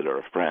consider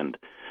a friend,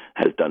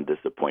 has done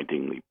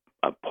disappointingly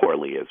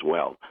poorly as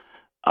well.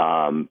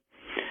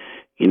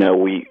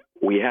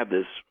 We have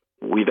this,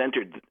 we've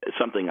entered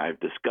something I've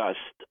discussed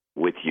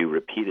with you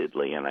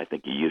repeatedly, and I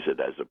think you use it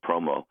as a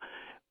promo.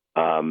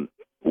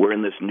 We're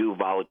in this new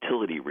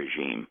volatility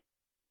regime.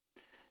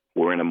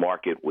 We're in a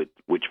market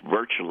which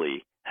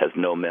virtually has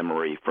no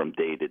memory from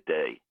day to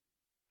day.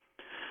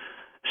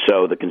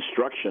 So the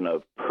construction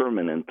of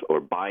permanent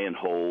or buy and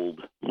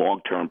hold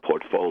long-term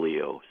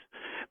portfolios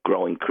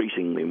grow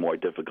increasingly more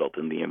difficult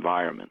in the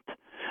environment.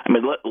 I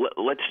mean,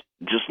 let's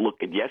just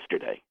look at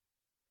yesterday,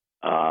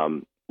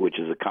 which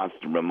is a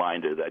constant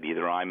reminder that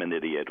either I'm an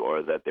idiot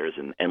or that there's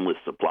an endless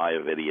supply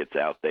of idiots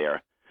out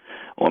there,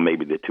 or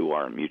maybe the two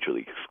are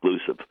mutually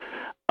exclusive.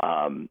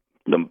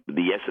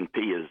 The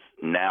S&P is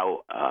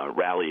now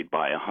rallied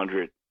by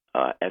 100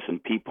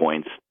 S&P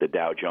points, the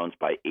Dow Jones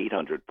by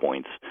 800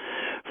 points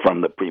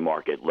from the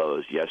pre-market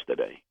lows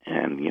yesterday.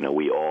 And,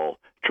 we all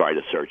try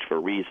to search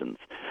for reasons.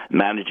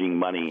 Managing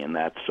money in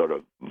that sort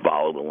of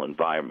volatile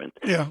environment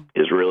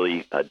is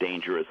really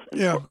dangerous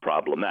and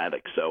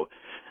problematic. So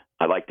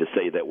I like to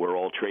say that we're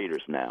all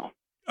traders now.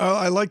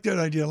 I like that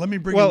idea. Let me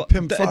bring in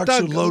Pim Fox,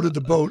 Doug, who loaded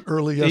the boat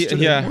early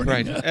yesterday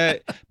morning.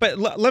 Right. But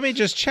let me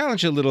just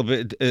challenge you a little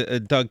bit,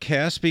 Doug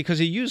Cass, because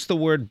he used the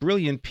word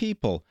brilliant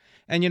people.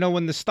 And,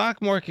 when the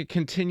stock market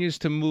continues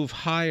to move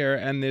higher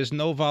and there's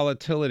no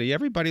volatility,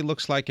 everybody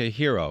looks like a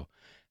hero.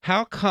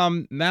 How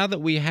come now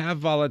that we have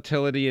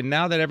volatility and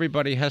now that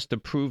everybody has to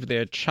prove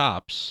their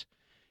chops,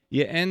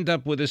 you end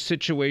up with a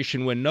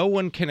situation where no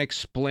one can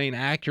explain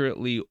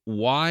accurately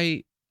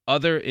why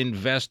other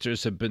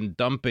investors have been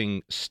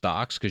dumping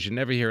stocks, because you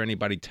never hear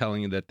anybody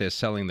telling you that they're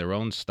selling their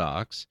own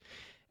stocks.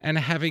 And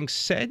having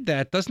said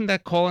that, doesn't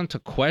that call into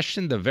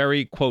question the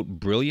very, quote,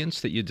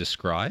 brilliance that you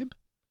describe?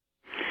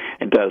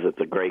 It does. It's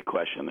a great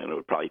question, and it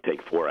would probably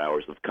take 4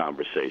 hours of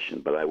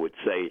conversation. But I would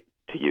say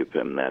to you,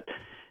 Pim, that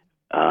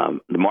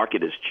the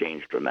market has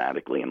changed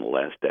dramatically in the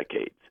last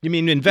decade. You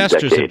mean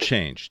investors have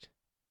changed?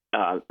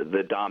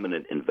 The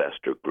dominant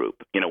investor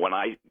group. When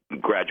I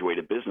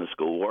graduated business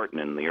school, Wharton,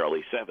 in the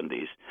early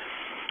 70s,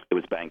 it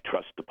was bank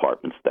trust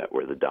departments that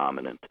were the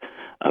dominant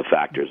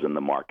factors in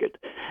the market.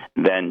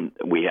 Then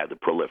we had the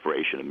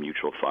proliferation of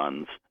mutual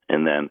funds,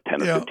 and then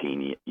 10 or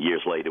 15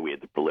 years later, we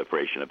had the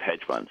proliferation of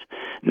hedge funds.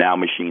 Now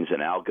machines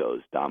and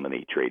algos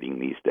dominate trading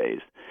these days.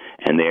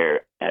 And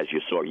there, as you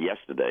saw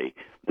yesterday,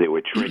 they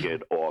were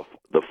triggered off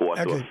the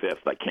fourth or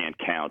fifth, I can't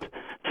count,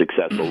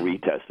 successful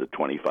retests at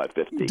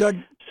 25.50. Doug,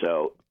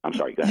 so, I'm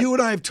sorry, go ahead. You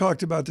and I have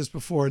talked about this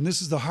before, and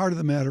this is the heart of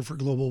the matter for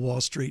Global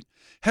Wall Street.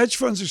 Hedge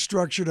funds are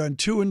structured on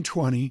 2 and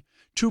 20,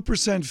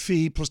 2%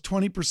 fee plus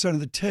 20% of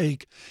the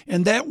take,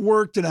 and that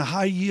worked in a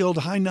high yield,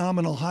 high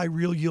nominal, high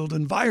real yield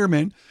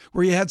environment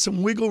where you had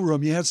some wiggle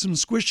room, you had some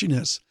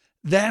squishiness.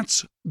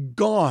 That's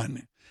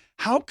gone.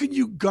 How can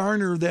you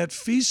garner that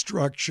fee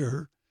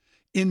structure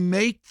and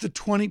make the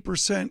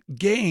 20%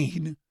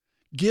 gain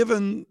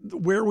given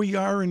where we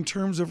are in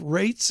terms of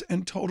rates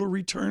and total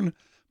return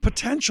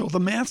potential? The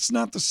math's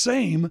not the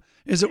same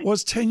as it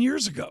was 10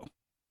 years ago.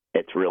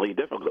 It's really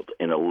difficult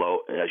in a low,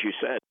 as you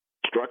said,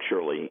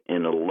 structurally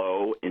in a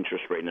low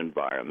interest rate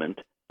environment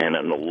and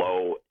in a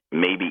low,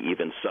 maybe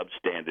even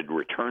substandard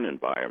return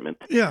environment.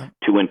 2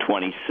 and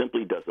 20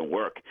 simply doesn't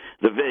work.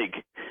 The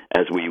VIG,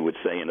 as we would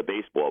say in a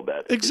baseball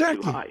bet, is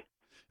too high.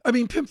 I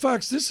mean, Pim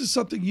Fox, this is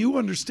something you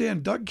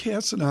understand. Doug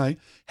Cass and I,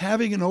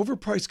 having an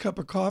overpriced cup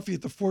of coffee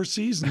at the Four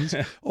Seasons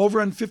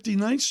over on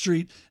 59th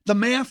Street, the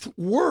math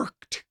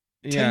worked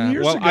 10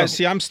 years ago.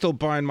 I'm still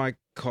buying my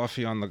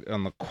coffee on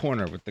the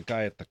corner with the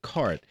guy at the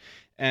cart.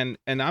 And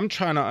I'm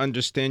trying to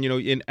understand,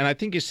 and I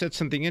think you said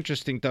something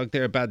interesting, Doug,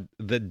 there about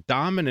the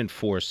dominant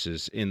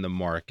forces in the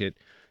market.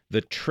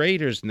 The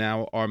traders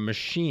now are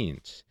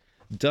machines.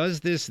 Does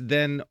this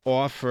then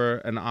offer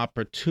an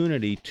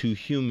opportunity to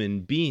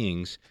human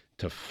beings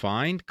to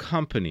find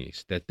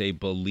companies that they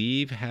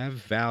believe have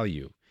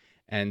value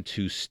and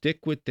to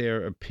stick with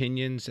their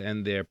opinions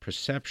and their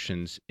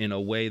perceptions in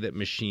a way that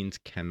machines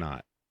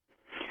cannot?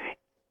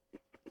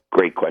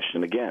 Great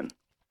question again.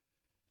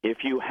 If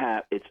you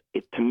have,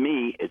 to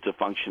me, it's a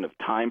function of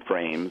time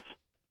frames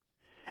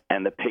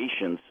and the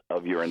patience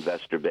of your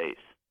investor base.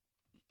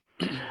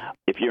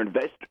 If your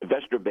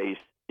investor base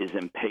is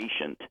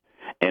impatient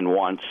and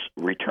wants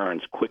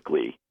returns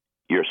quickly,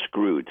 you're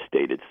screwed,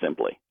 stated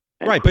simply.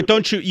 Right, but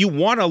don't you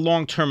want a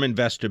long-term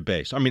investor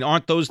base? I mean,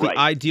 aren't those the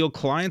ideal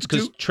clients?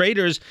 Because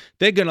traders,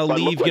 they're going to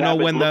leave,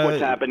 when what's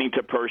happening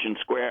to Pershing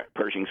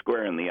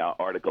Square in the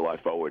article I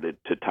forwarded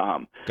to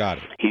Tom. Got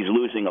it. He's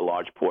losing a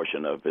large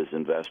portion of his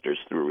investors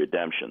through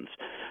redemptions.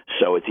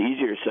 So it's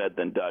easier said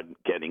than done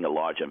getting a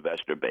large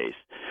investor base.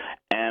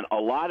 And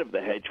a lot of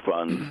the hedge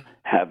funds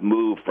have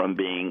moved from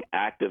being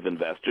active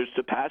investors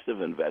to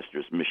passive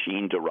investors,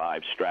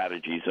 machine-derived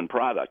strategies and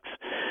products.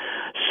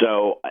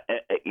 So,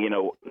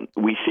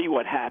 we see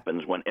what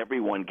happens when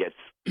everyone gets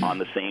on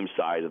the same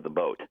side of the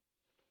boat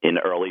in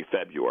early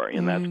February,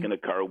 and that's going to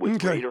occur with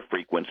greater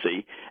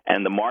frequency,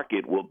 and the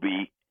market will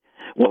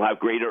have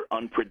greater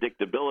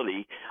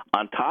unpredictability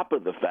on top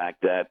of the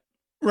fact that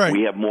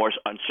we have more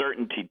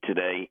uncertainty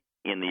today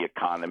in the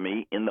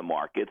economy, in the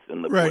markets,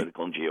 in the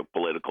political and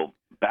geopolitical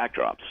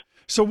backdrops.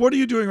 So what are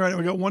you doing right now?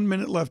 We got 1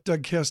 minute left,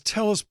 Doug Cass.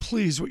 Tell us,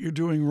 please, what you're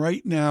doing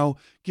right now,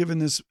 given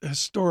this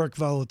historic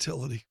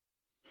volatility.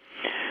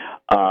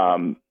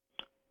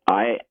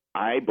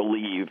 I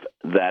believe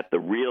that the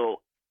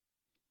real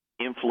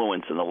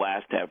influence in the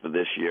last half of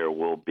this year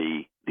will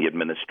be the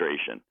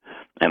administration.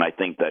 And I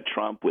think that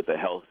Trump, with a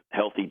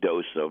healthy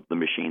dose of the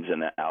machines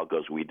and the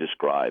algos we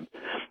described,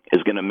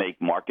 is going to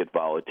make market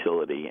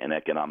volatility and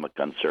economic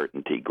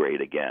uncertainty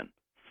great again.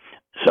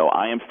 So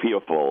I am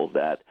fearful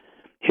that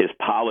his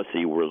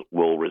policy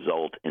will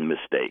result in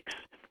mistakes.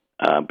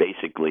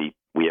 Basically,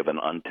 we have an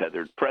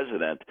untethered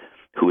president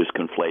who is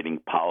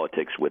conflating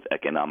politics with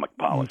economic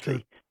policy.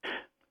 Okay.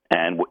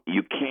 And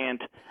you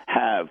can't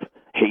have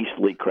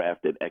hastily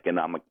crafted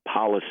economic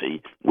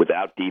policy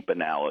without deep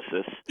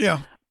analysis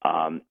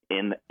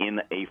in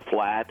a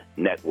flat,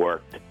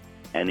 networked,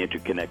 and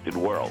interconnected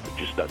world. It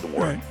just doesn't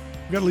work. Right.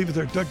 We've got to leave it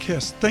there. Doug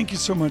Cass, thank you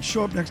so much.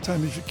 Show up next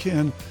time if you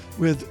can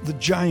with the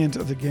giant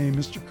of the game,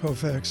 Mr.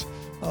 Koufax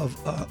of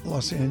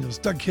Los Angeles.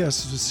 Doug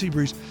Cass is with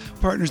Seabreeze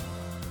Partners.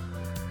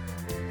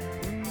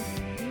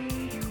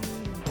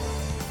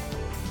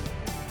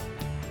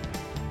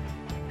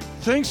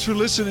 Thanks for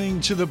listening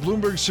to the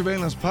Bloomberg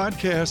Surveillance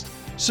Podcast.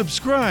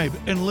 Subscribe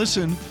and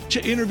listen to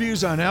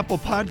interviews on Apple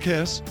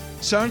Podcasts,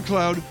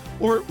 SoundCloud,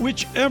 or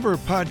whichever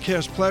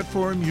podcast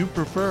platform you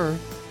prefer.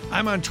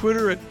 I'm on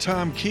Twitter at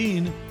Tom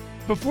Keene.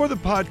 Before the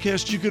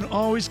podcast, you can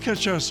always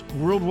catch us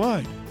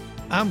worldwide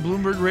on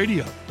Bloomberg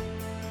Radio.